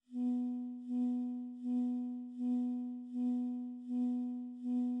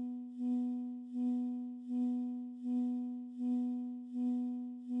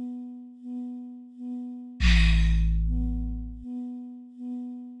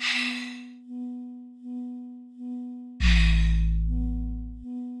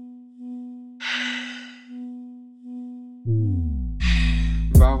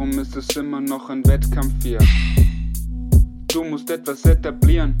Warum ist es immer noch ein Wettkampf hier? Du musst etwas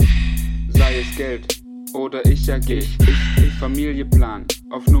etablieren, sei es Geld oder ich AG. Familie planen,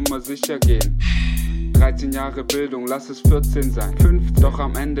 auf Nummer sicher gehen. 13 Jahre Bildung, lass es 14 sein. 15. Doch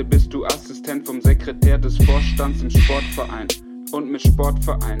am Ende bist du Assistent vom Sekretär des Vorstands im Sportverein. Und mit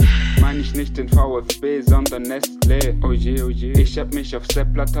Sportverein meine ich nicht den VfB, sondern Nestlé. Oh je, ich hab mich auf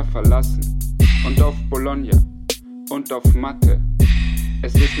Sepp Blatter verlassen und auf Bologna und auf Mathe.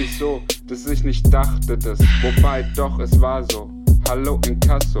 Es ist nicht so, dass ich nicht dachte das, wobei doch, es war so. Hallo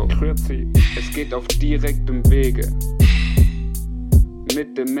Inkasso, es geht auf direktem Wege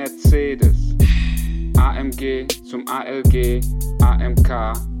mit dem Mercedes. AMG zum ALG,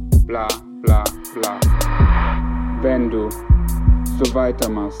 AMK, bla bla bla. Wenn du so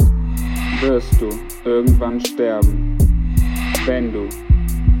weitermachst, wirst du irgendwann sterben. Wenn du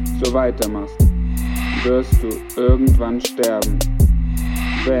so weitermachst, wirst du irgendwann sterben.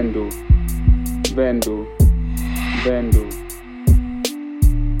 Wenn du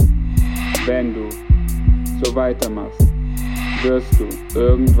so weitermachst, wirst du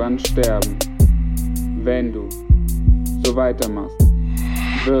irgendwann sterben. Wenn du so weitermachst,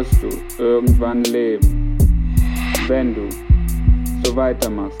 wirst du irgendwann leben. Wenn du so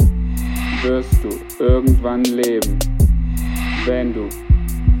weitermachst, wirst du irgendwann leben. Wenn du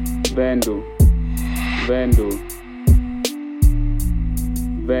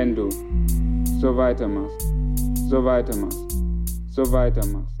so weitermachst.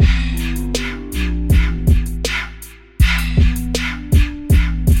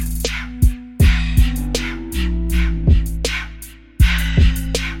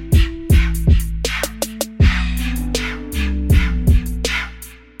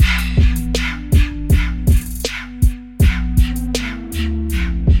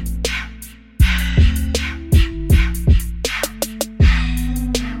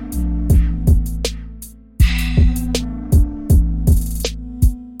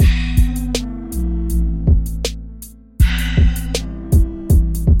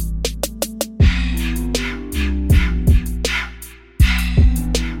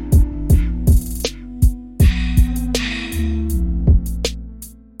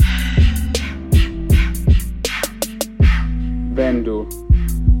 Wenn du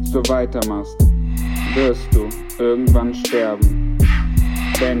so weitermachst, wirst du irgendwann sterben.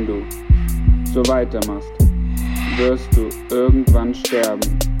 Wenn du so weitermachst, wirst du irgendwann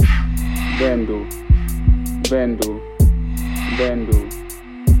sterben. Wenn du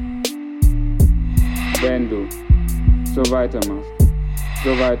so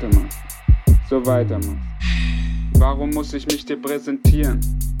weitermachst. Warum muss ich mich dir präsentieren?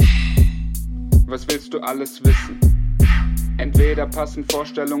 Was willst du alles wissen? Entweder passen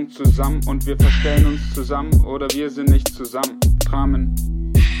Vorstellungen zusammen und wir verstellen uns zusammen, oder wir sind nicht zusammen. Dramen.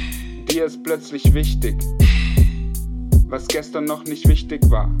 Dir ist plötzlich wichtig, was gestern noch nicht wichtig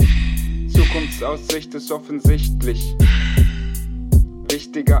war. Zukunftsaussicht ist offensichtlich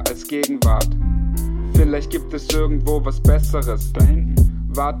wichtiger als Gegenwart. Vielleicht gibt es irgendwo was Besseres da hinten.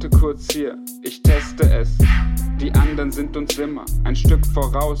 Warte kurz hier, ich teste es. Die anderen sind uns immer ein Stück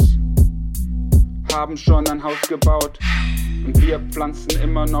voraus, haben schon ein Haus gebaut. Und wir pflanzen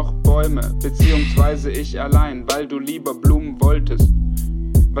immer noch Bäume, beziehungsweise ich allein, weil du lieber Blumen wolltest.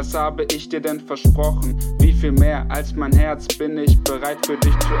 Was habe ich dir denn versprochen? Wie viel mehr als mein Herz bin ich bereit für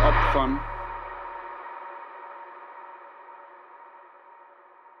dich zu opfern?